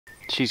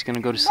She's gonna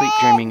go to sleep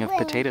dreaming of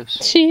potatoes.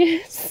 She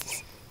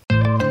is.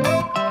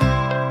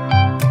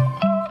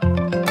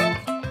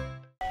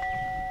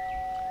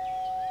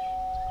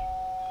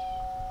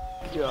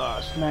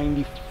 Gosh,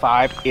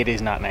 95. It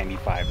is not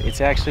 95.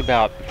 It's actually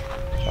about,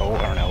 oh,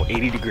 I don't know,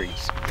 80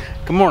 degrees.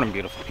 Good morning,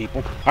 beautiful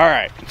people. All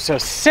right, so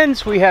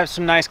since we have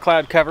some nice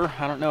cloud cover,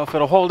 I don't know if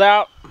it'll hold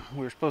out.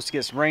 We were supposed to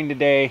get some rain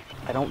today.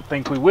 I don't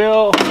think we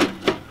will,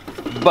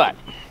 but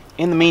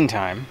in the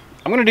meantime,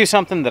 I'm gonna do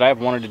something that I've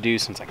wanted to do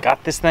since I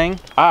got this thing.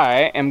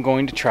 I am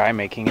going to try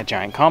making a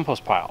giant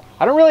compost pile.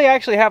 I don't really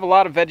actually have a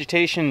lot of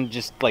vegetation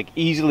just like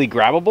easily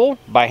grabbable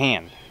by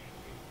hand.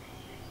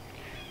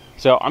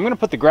 So I'm gonna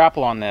put the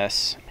grapple on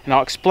this and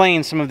I'll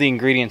explain some of the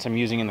ingredients I'm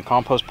using in the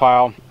compost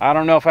pile. I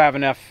don't know if I have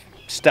enough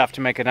stuff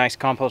to make a nice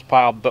compost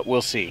pile, but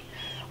we'll see.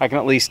 I can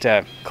at least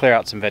clear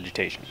out some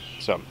vegetation.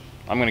 So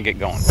I'm gonna get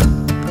going.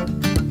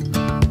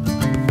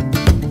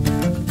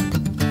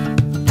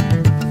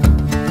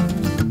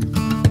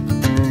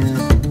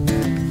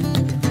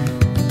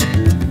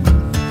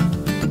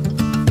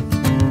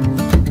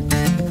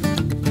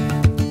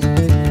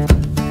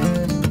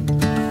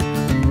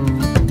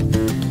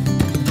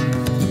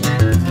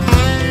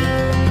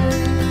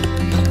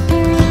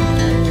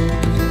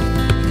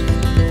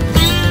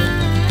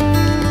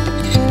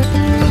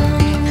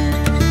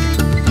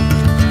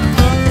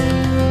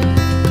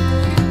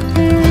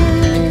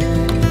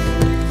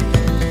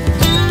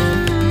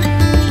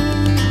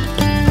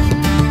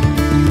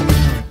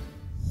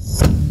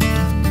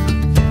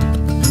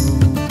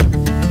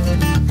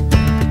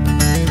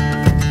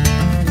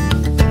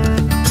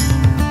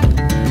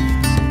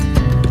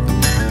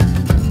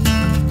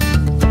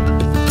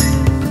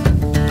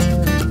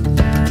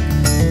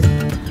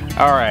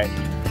 All right,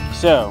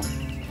 so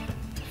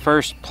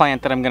first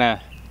plant that I'm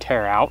gonna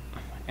tear out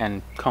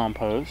and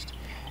compost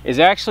is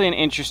actually an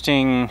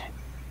interesting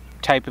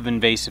type of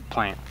invasive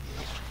plant.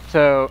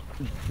 So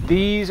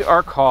these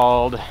are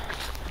called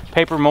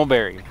paper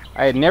mulberry.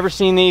 I had never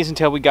seen these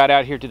until we got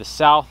out here to the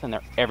south, and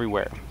they're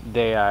everywhere.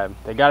 They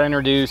got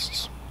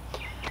introduced,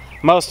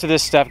 most of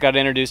this stuff got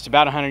introduced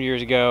about 100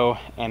 years ago,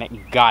 and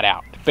it got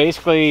out.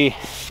 Basically,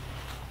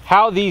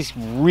 how these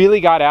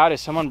really got out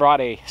is someone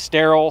brought a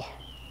sterile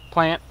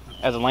plant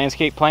as a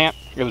landscape plant.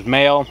 It was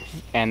male,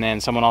 and then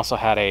someone also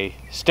had a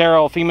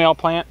sterile female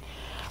plant.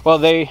 Well,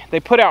 they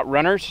put out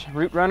runners,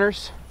 root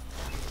runners,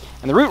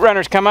 and the root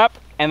runners come up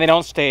and they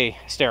don't stay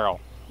sterile.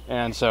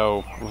 And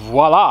so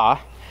voila,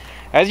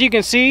 as you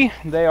can see,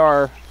 they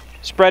are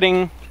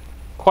spreading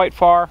quite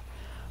far.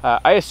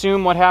 I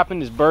assume what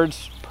happened is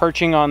birds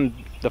perching on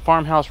the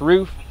farmhouse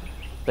roof.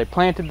 They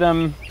planted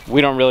them.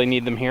 We don't really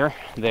need them here.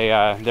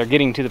 They're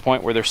getting to the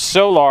point where they're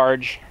so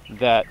large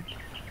that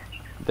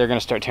they're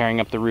gonna start tearing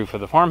up the roof of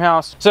the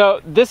farmhouse.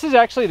 So this is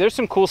actually, there's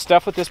some cool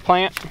stuff with this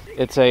plant.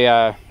 It's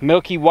a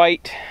milky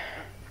white,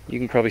 you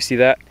can probably see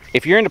that.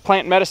 If you're into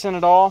plant medicine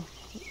at all,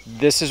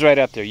 this is right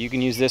up there. You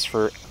can use this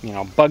for, you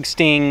know, bug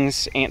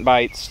stings, ant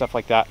bites, stuff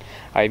like that.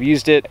 I've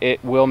used it.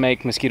 It will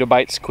make mosquito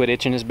bites quit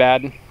itching as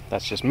bad.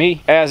 That's just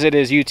me. As it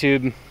is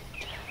YouTube,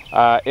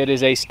 it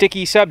is a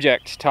sticky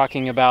subject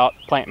talking about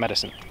plant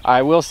medicine.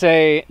 I will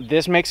say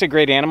this makes a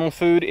great animal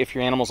food if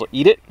your animals will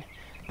eat it.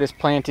 This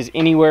plant is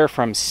anywhere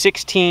from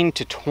 16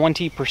 to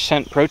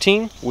 20%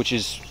 protein, which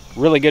is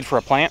really good for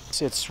a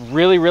plant. It's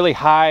really, really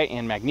high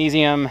in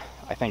magnesium,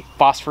 I think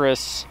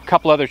phosphorus, a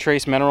couple other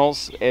trace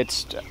minerals.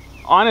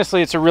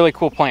 Honestly, it's a really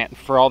cool plant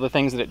for all the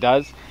things that it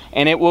does,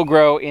 and it will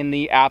grow in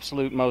the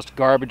absolute most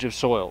garbage of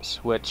soils,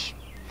 which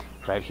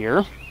right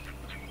here,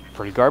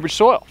 pretty garbage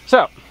soil.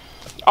 So,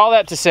 all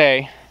that to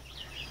say,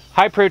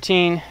 high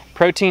protein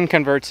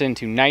converts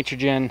into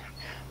nitrogen,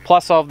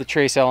 plus all of the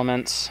trace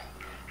elements.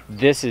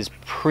 This is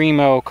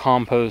primo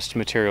compost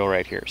material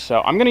right here.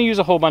 So I'm gonna use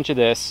a whole bunch of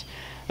this.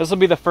 This will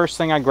be the first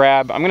thing I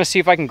grab. I'm gonna see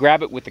if I can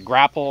grab it with the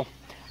grapple.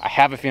 I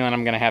have a feeling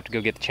I'm gonna have to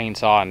go get the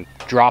chainsaw and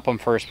drop them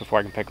first before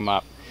I can pick them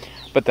up,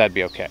 but that'd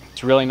be okay.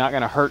 It's really not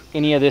gonna hurt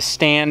any of this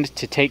stand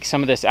to take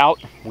some of this out.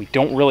 We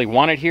don't really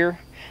want it here.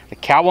 The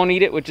cow won't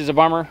eat it, which is a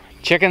bummer.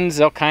 Chickens,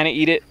 they'll kind of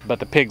eat it, but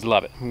the pigs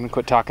love it. I'm gonna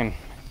quit talking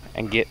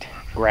and get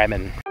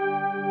grabbing.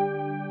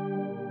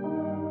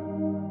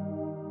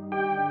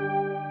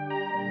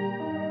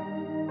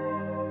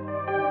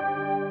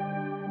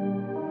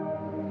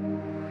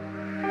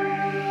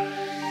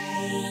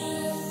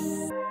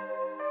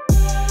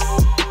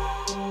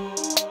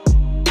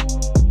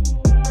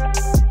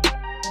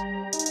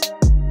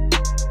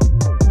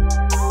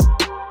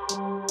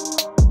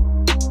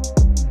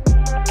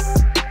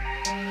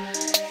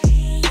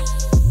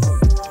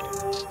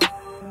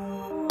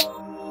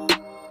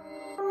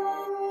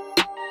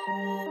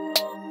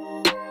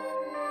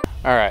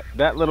 All right,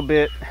 that little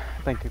bit,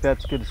 I think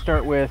that's good to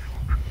start with.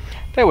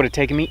 That would have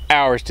taken me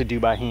hours to do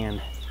by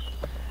hand.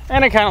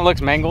 And it kind of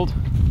looks mangled,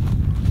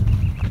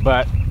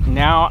 but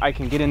now I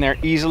can get in there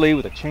easily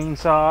with a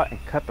chainsaw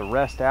and cut the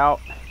rest out.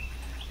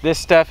 This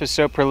stuff is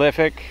so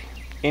prolific.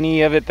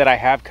 Any of it that I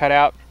have cut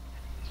out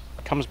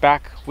comes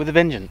back with a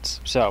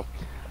vengeance. So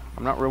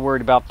I'm not real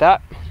worried about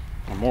that.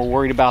 I'm more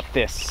worried about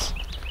this.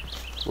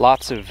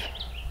 Lots of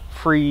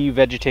free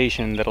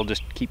vegetation that'll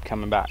just keep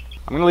coming back.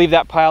 I'm gonna leave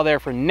that pile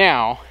there for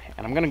now,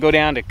 and I'm gonna go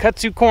down to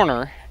Kudzu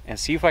Corner and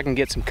see if I can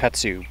get some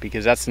kudzu,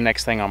 because that's the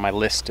next thing on my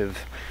list of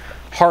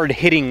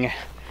hard-hitting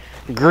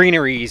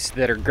greeneries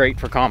that are great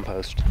for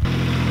compost.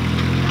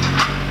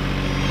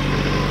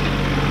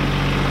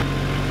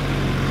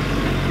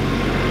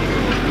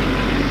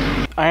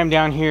 I am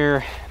down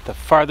here at the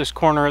farthest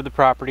corner of the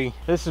property.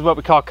 This is what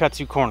we call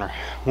Kudzu Corner.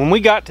 When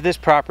we got to this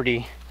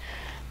property,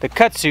 the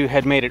kudzu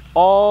had made it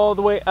all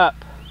the way up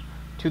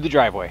to the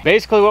driveway.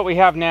 Basically what we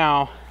have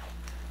now,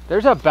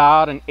 there's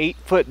about an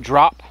 8-foot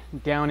drop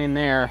down in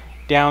there,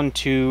 down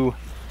to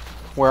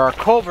where our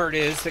culvert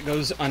is that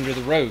goes under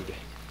the road.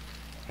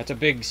 That's a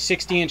big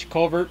 60-inch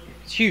culvert.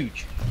 It's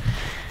huge.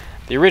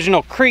 The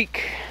original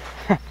creek,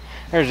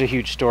 there's a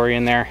huge story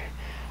in there.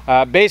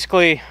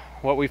 Basically,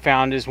 what we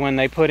found is when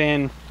they put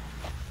in,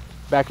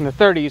 back in the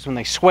 30s, when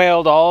they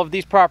swaled all of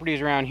these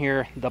properties around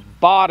here, the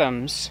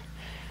bottoms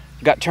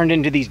got turned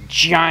into these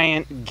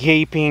giant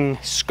gaping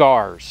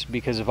scars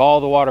because of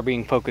all the water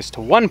being focused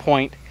to one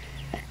point.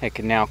 It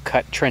can now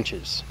cut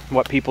trenches.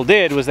 What people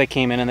did was they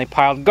came in and they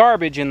piled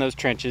garbage in those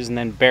trenches and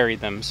then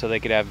buried them so they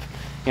could have,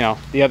 you know,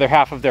 the other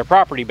half of their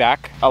property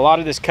back. A lot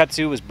of this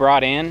kudzu was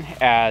brought in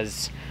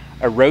as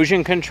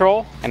erosion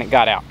control, and it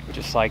got out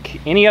just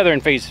like any other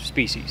invasive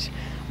species.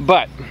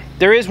 But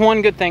there is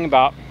one good thing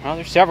about, well,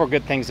 there's several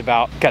good things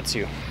about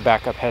kudzu.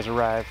 Backup has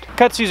arrived.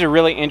 Kudzu's a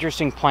really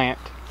interesting plant.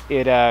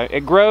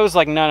 It grows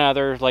like none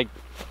other. Like,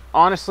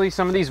 honestly,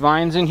 some of these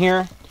vines in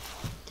here,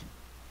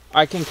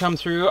 I can come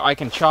through, I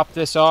can chop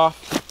this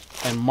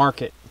off and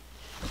mark it.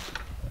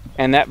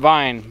 And that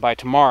vine by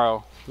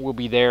tomorrow will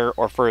be there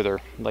or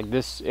further. Like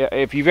this,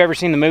 if you've ever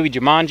seen the movie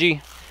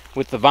Jumanji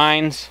with the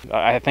vines,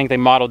 I think they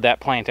modeled that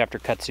plant after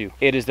kudzu.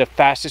 It is the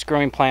fastest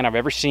growing plant I've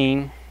ever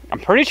seen. I'm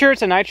pretty sure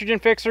it's a nitrogen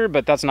fixer,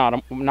 but that's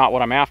not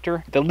what I'm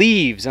after. The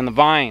leaves and the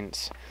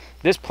vines.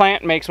 This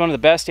plant makes one of the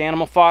best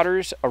animal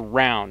fodders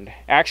around.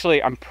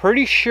 Actually, I'm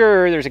pretty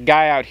sure there's a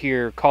guy out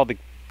here called the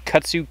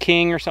Kudzu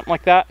King or something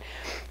like that.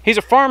 He's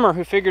a farmer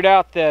who figured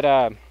out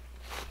that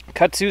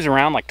kudzu's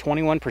around like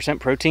 21%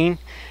 protein,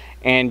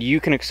 and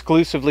you can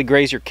exclusively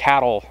graze your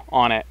cattle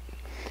on it.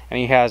 And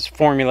he has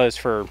formulas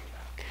for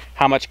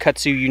how much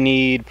kudzu you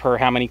need per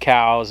how many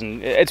cows,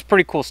 and it's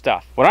pretty cool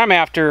stuff. What I'm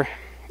after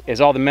is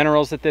all the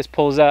minerals that this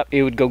pulls up.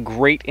 It would go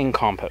great in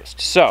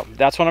compost. So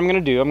that's what I'm gonna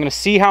do. I'm gonna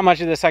see how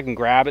much of this I can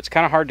grab. It's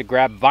kind of hard to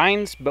grab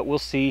vines, but we'll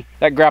see.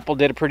 That grapple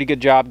did a pretty good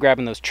job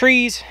grabbing those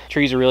trees.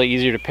 Trees are really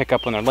easier to pick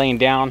up when they're laying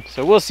down.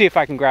 So we'll see if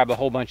I can grab a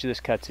whole bunch of this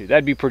kudzu.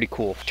 That'd be pretty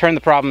cool. Turn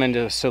the problem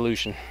into a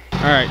solution.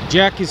 All right,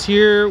 Jack is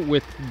here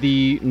with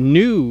the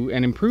new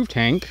and improved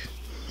hank.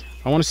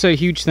 I wanna say a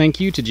huge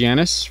thank you to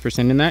Janice for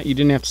sending that. You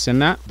didn't have to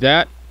send that.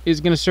 That is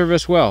gonna serve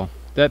us well.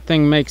 That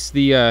thing makes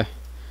the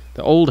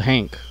old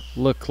hank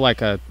look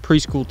like a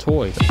preschool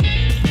toy.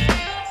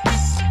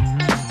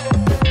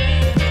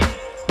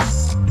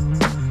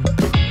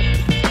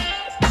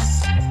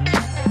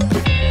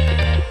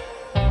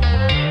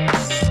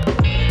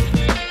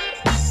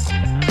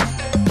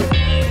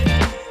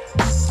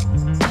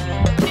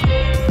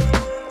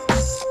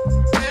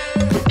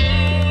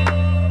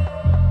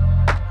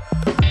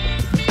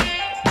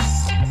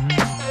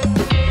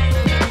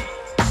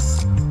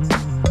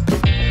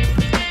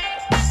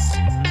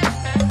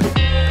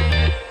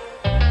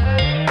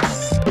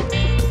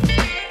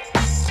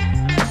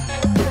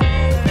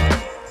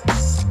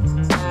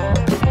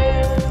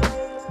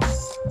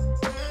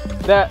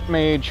 That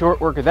made short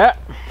work of that.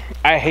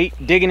 I hate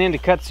digging into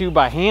kudzu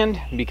by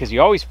hand because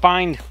you always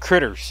find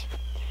critters,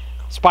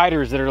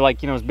 spiders that are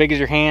like, you know, as big as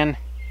your hand,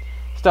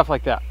 stuff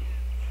like that.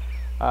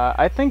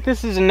 I think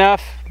this is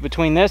enough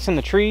between this and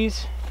the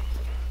trees.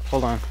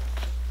 Hold on.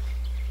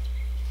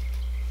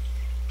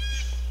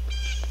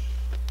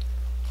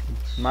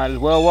 Might as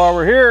well while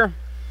we're here.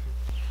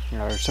 You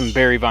know, there's some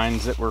berry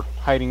vines that were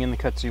hiding in the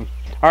kudzu.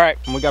 All right,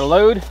 we got a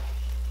load.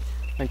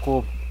 I think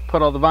we'll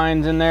put all the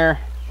vines in there.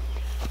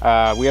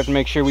 We have to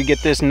make sure we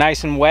get this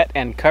nice and wet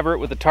and cover it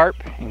with a tarp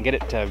and get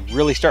it to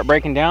really start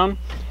breaking down,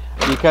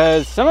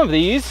 because some of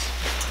these,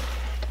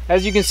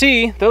 as you can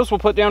see, those will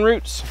put down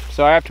roots.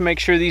 So I have to make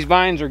sure these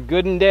vines are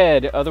good and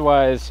dead,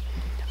 otherwise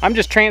I'm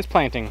just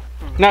transplanting.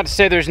 Not to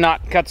say there's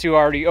not kudzu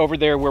already over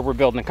there where we're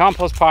building a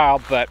compost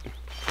pile, but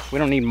we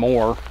don't need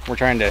more. We're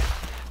trying to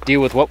deal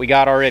with what we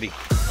got already.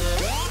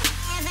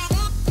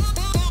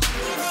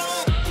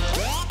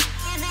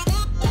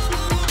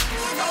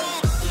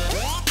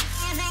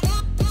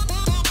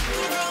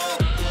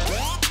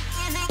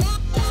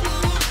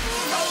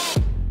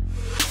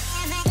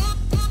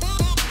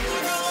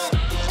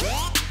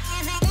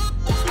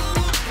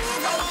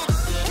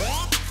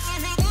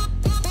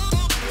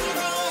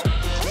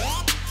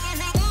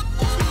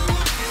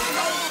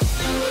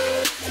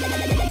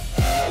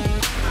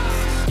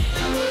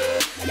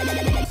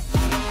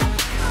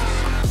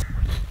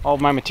 All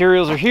of my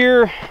materials are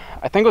here.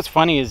 I think what's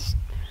funny is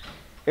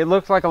it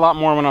looked like a lot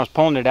more when I was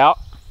pulling it out.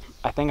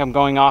 I think I'm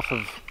going off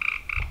of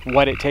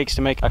what it takes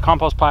to make a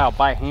compost pile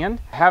by hand.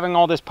 Having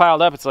all this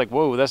piled up, it's like,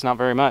 whoa, that's not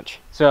very much.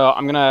 So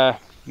I'm gonna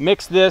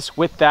mix this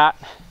with that.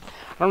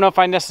 I don't know if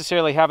I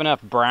necessarily have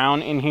enough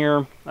brown in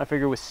here. I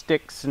figure with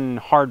sticks and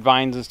hard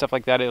vines and stuff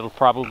like that, it'll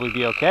probably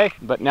be okay.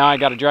 But now I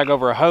got to drag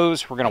over a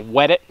hose. We're going to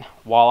wet it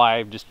while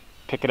I just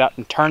pick it up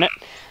and turn it.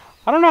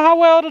 I don't know how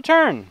well it'll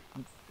turn.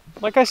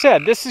 Like I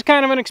said, this is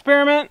kind of an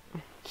experiment,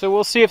 so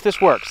we'll see if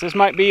this works. This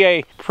might be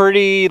a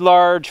pretty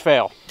large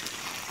fail.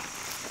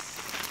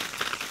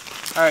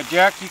 All right,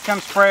 Jack, you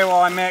come spray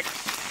while I mix.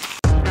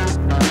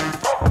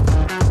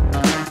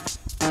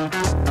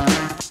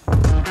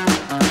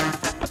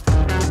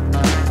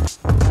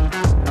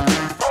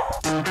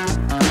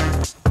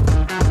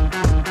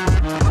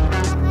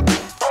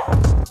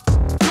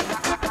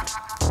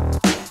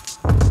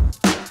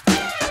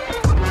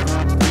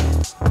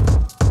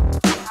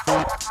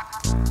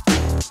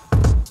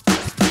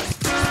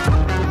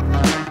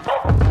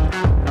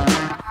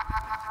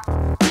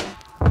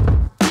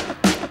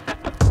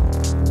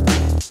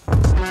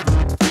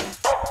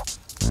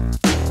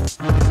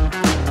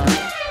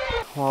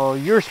 While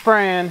you're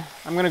spraying,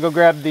 I'm gonna go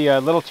grab the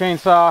little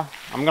chainsaw.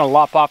 I'm gonna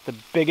lop off the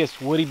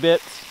biggest woody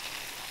bits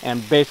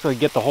and basically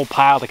get the whole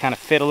pile to kind of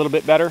fit a little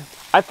bit better.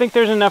 I think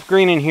there's enough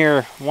green in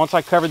here. Once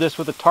I cover this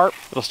with a tarp,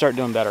 it'll start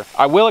doing better.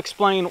 I will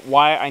explain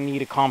why I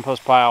need a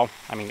compost pile.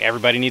 I mean,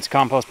 everybody needs a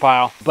compost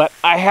pile, but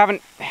I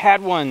haven't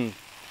had one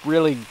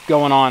really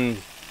going on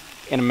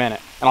in a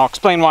minute. And I'll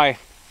explain why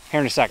here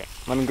in a second.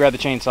 Let me grab the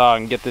chainsaw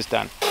and get this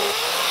done.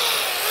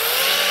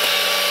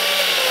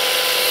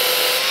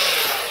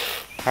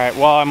 All right,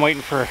 while I'm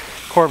waiting for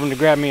Corbin to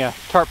grab me a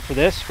tarp for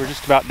this, we're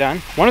just about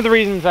done. One of the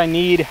reasons I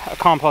need a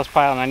compost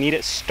pile and I need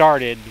it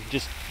started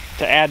just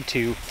to add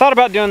to, thought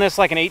about doing this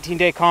like an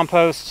 18-day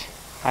compost.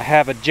 I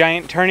have a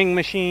giant turning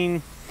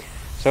machine,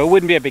 so it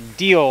wouldn't be a big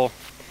deal,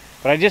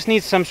 but I just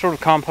need some sort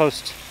of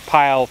compost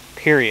pile,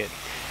 period.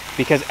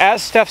 Because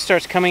as stuff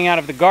starts coming out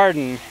of the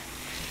garden,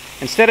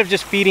 instead of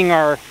just feeding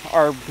our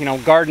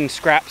garden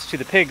scraps to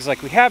the pigs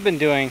like we have been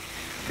doing,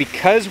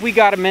 because we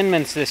got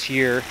amendments this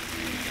year,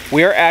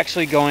 we are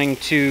actually going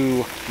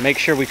to make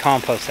sure we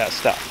compost that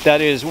stuff.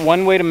 That is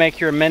one way to make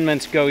your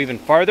amendments go even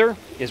farther,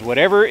 is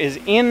whatever is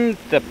in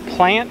the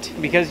plant,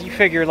 because you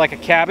figure like a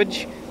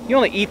cabbage, you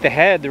only eat the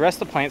head, the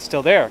rest of the plant's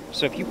still there.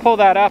 So if you pull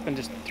that up and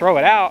just throw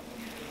it out,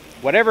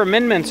 whatever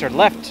amendments are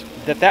left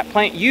that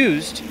plant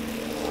used,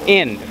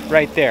 end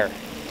right there.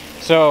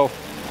 So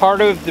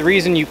part of the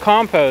reason you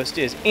compost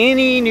is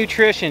any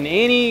nutrition,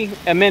 any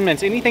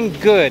amendments, anything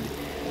good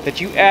that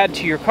you add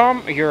to your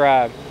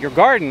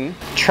garden,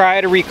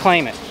 try to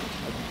reclaim it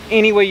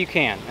any way you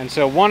can. And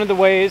so one of the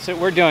ways that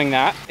we're doing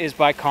that is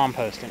by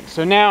composting.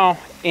 So now,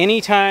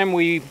 anytime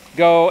we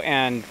go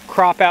and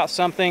crop out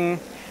something,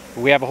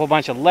 we have a whole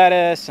bunch of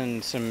lettuce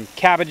and some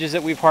cabbages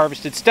that we've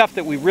harvested, stuff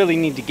that we really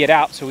need to get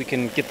out so we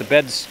can get the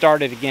beds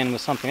started again with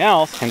something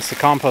else, hence the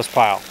compost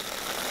pile.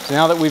 So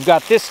now that we've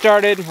got this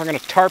started, we're gonna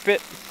tarp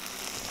it.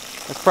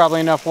 That's probably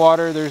enough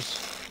water. There's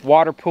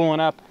water pooling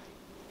up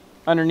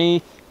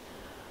underneath.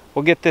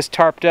 We'll get this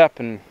tarped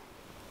up and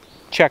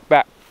check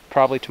back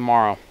probably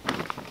tomorrow.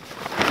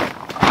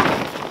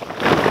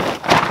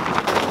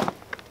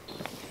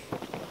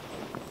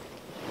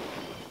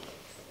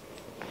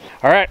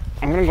 All right,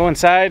 I'm gonna go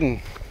inside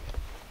and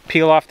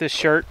peel off this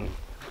shirt and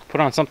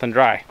put on something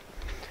dry.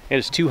 It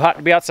is too hot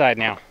to be outside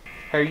now.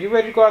 Are you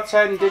ready to go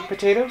outside and dig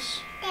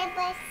potatoes?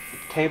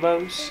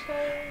 Potatoes.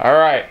 All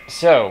right,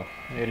 so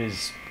it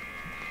is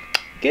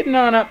getting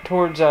on up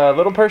towards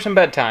little person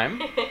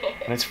bedtime.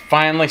 And it's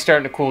finally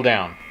starting to cool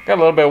down. Got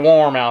a little bit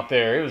warm out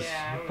there. It was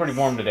pretty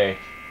warm today. It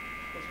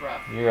was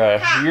rough.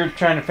 You're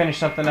trying to finish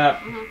something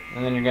up,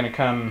 and then you're gonna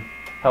come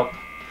help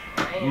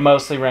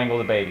mostly wrangle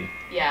the baby.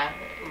 Yeah,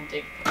 and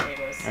dig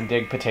potatoes. And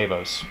dig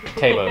potatoes.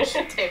 Potatoes.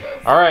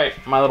 All right,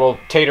 my little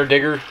tater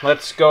digger.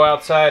 Let's go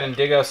outside and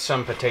dig us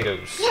some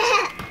potatoes.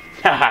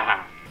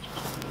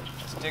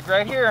 Let's dig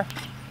right here.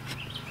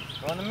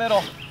 Go in the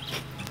middle.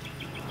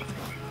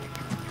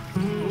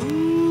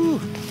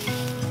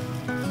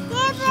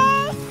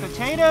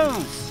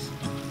 Potatoes.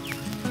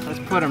 Let's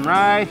put them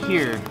right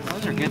here.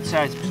 Those are good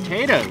sized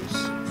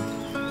potatoes.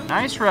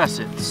 Nice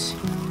russets.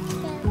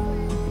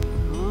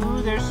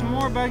 Ooh, there's some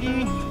more,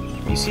 Buggy.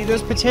 You see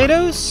those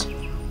potatoes?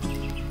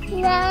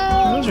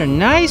 No. Those are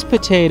nice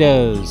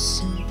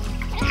potatoes.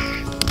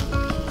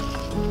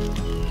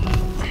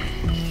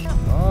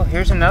 Oh,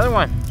 here's another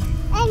one.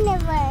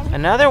 Another one.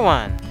 Another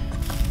one.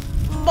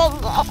 Dig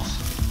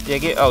it.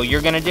 Dig it? Oh,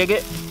 you're gonna dig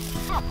it?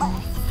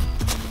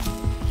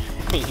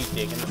 He's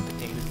digging the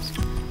potatoes.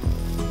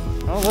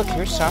 Oh, look,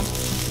 here's some.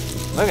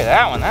 Look at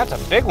that one. That's a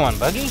big one,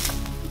 Buggy.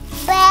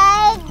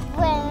 Big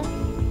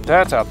one.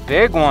 That's a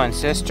big one,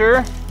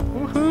 sister.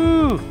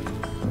 Woohoo!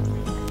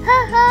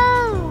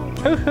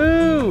 Hoo-hoo!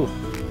 Hoo-hoo!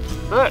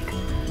 Look.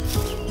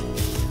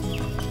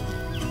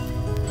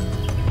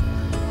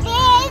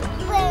 Big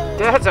one.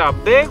 That's a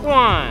big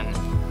one.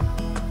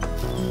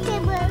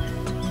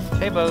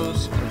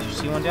 Tables. Did you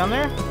see one down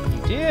there?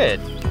 You did.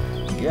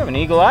 You have an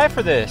eagle eye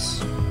for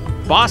this.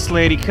 Boss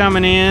lady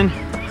coming in.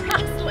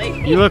 Boss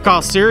lady. You look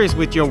all serious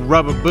with your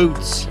rubber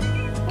boots.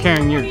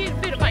 Carrying your... a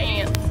bit of my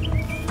ants.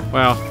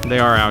 Well, they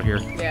are out here.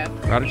 Yeah.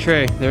 Got a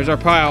tray. There's our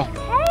pile.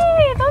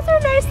 Hey, those are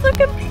nice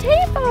looking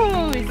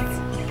potatoes.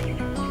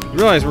 You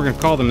realize we're gonna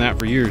call them that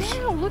for years.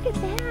 Wow, look at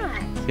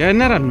that. Yeah, isn't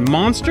that a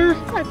monster?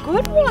 That's a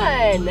good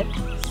one.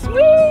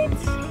 Sweet.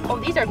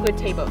 Oh, these are good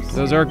tabos.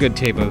 Those are good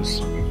tabos.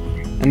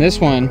 And this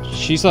one,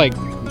 she's like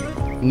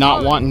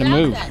not wanting to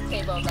move. That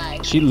tabo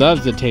bag. She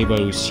loves the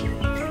tabos.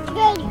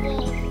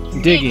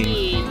 Digging.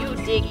 Diggy, you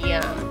diggy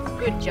 'em.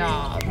 Good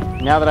job.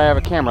 Now that I have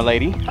a camera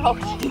lady. Oh,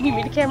 you need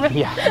me the camera?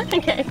 Yeah.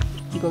 Okay.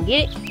 You gonna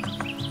get it?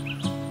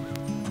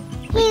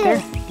 Right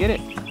there. Get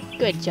it.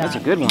 Good job. That's a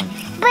good one.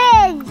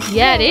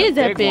 Yeah, it is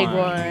a Big big one.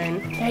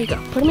 one. There you go.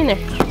 Put them in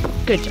there.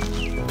 Good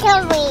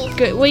job.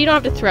 Good. Well, you don't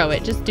have to throw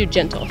it. Just do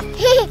gentle.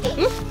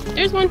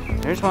 There's one.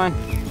 There's one.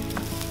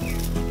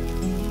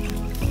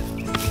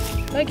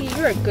 Maggie,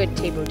 you're a good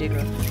table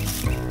digger.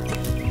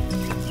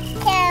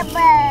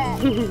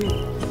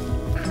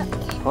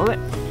 Pull it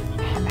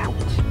out.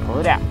 Pull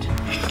it out.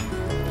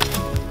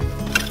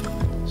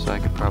 So I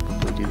could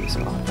probably do this a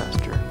lot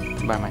faster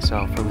by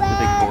myself or with the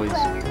big boys,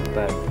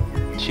 but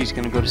she's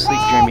gonna go to sleep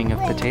dreaming of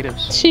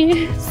potatoes.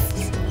 She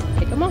is.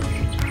 Pick them off.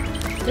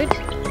 Good.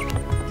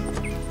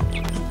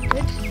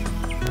 Good.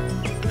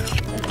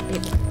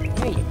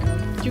 There you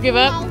go. Did you give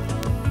up?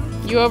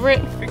 You over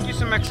it? Pick you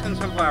some Mexican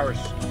sunflowers.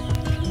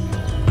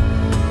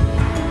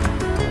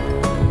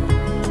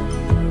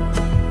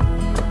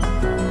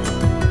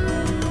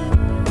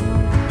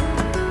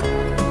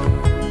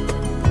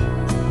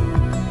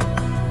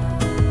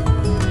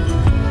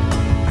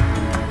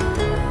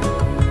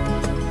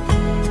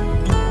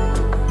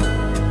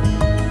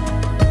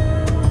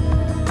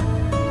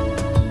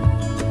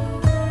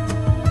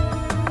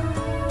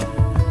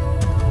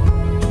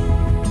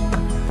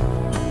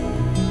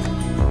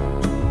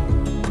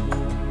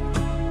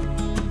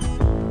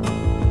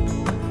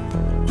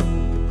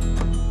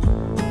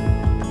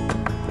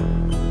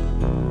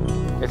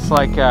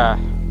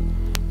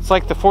 It's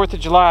like the 4th of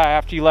July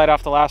after you light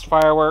off the last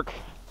firework.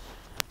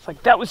 It's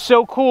like, that was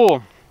so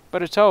cool,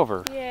 but it's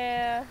over.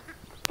 Yeah.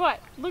 But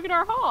look at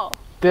our haul.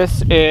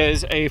 This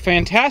is a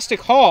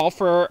fantastic haul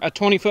for a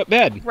 20-foot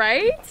bed.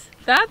 Right?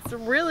 That's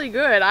really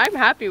good. I'm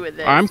happy with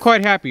this. I'm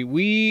quite happy.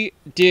 We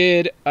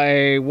did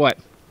a, what,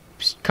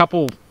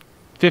 couple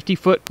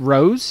 50-foot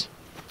rows?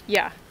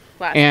 Yeah.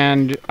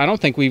 And I don't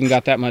think we even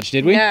got that much,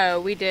 did we? No,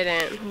 we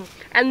didn't.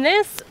 And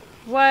this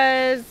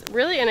was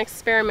really an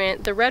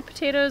experiment. The red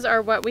potatoes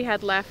are what we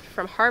had left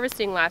from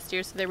harvesting last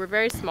year, so they were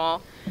very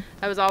small.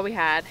 That was all we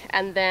had.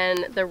 And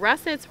then the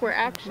russets were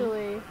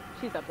actually,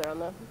 she's up there on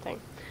the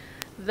thing.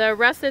 The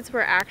russets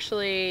were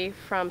actually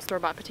from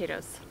store-bought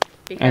potatoes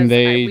because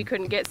we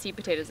couldn't get seed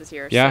potatoes this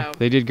year. Yeah, so.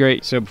 they did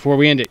great. So before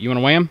we end it, you want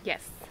to weigh them?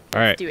 Yes.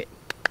 All right. Let's do it.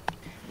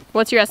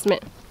 What's your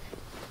estimate?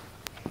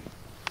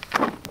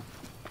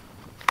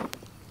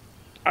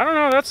 I don't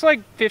know. That's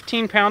like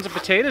 15 pounds of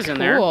potatoes in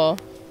there. Cool.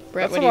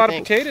 Brett, That's a lot of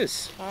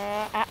potatoes.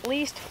 At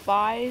least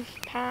 5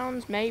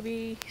 pounds,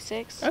 maybe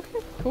 6. Okay,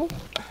 cool.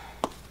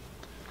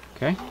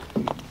 Okay.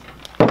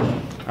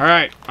 All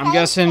right. I'm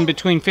guessing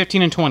between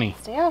 15 and 20.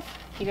 Stay off.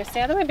 You guys stay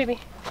out of the way, baby.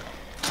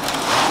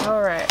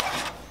 All right.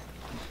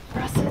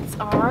 Russets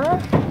are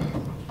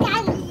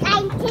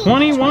 21.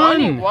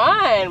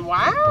 21.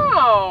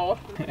 Wow.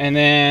 And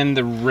then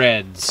the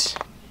reds.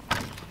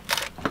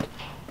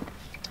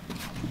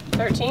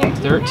 13.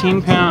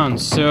 13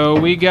 pounds. So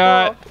we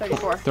got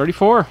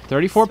 34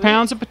 Sweet.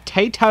 pounds of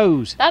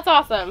potatoes. That's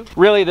awesome.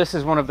 Really, this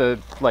is one of the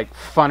like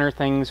funner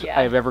things Yeah.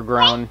 I've ever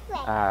grown.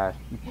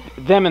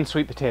 Them and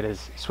sweet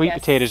potatoes. Sweet Yes.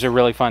 potatoes are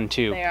really fun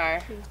too. They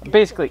are.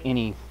 Basically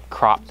any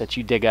crop that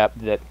you dig up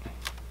that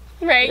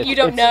Right, you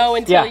don't know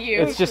until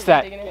you. It's just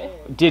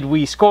that, did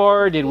we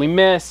score? Did we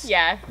miss?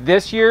 Yeah.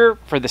 This year,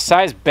 for the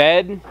size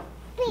bed,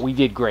 we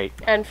did great.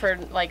 And for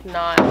like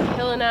not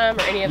killing them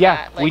or any of Yeah,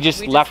 that. Like, we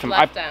just left them.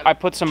 I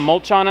put some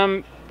mulch on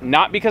them,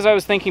 not because I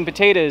was thinking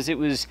potatoes, it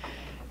was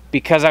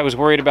because I was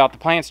worried about the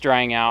plants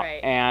drying out.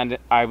 Right. And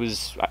I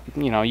was,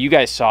 you know, you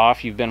guys saw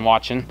if you've been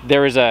watching,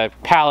 there was a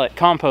pallet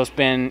compost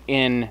bin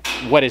in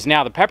what is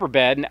now the pepper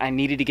bed, and I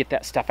needed to get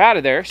that stuff out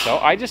of there, so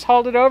I just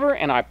hauled it over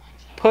and I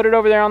put it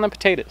over there on the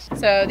potatoes.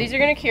 So these are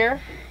gonna cure.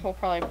 We'll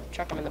probably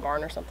chuck them in the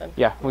barn or something.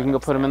 Yeah, we can go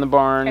put them in the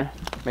barn, Okay.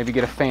 maybe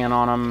get a fan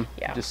on them,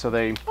 Yeah. just so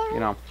they, you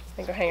know.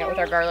 And go hang out with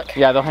our garlic.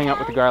 Yeah, they'll hang out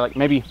with the garlic.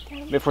 Maybe,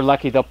 if we're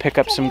lucky, they'll pick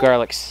up some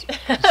garlic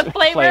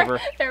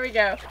flavor. There we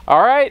go.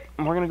 All right,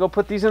 we're gonna go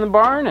put these in the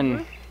barn,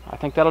 and I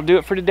think that'll do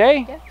it for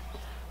today. Yeah.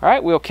 All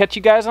right, we'll catch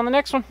you guys on the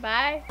next one.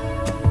 Bye.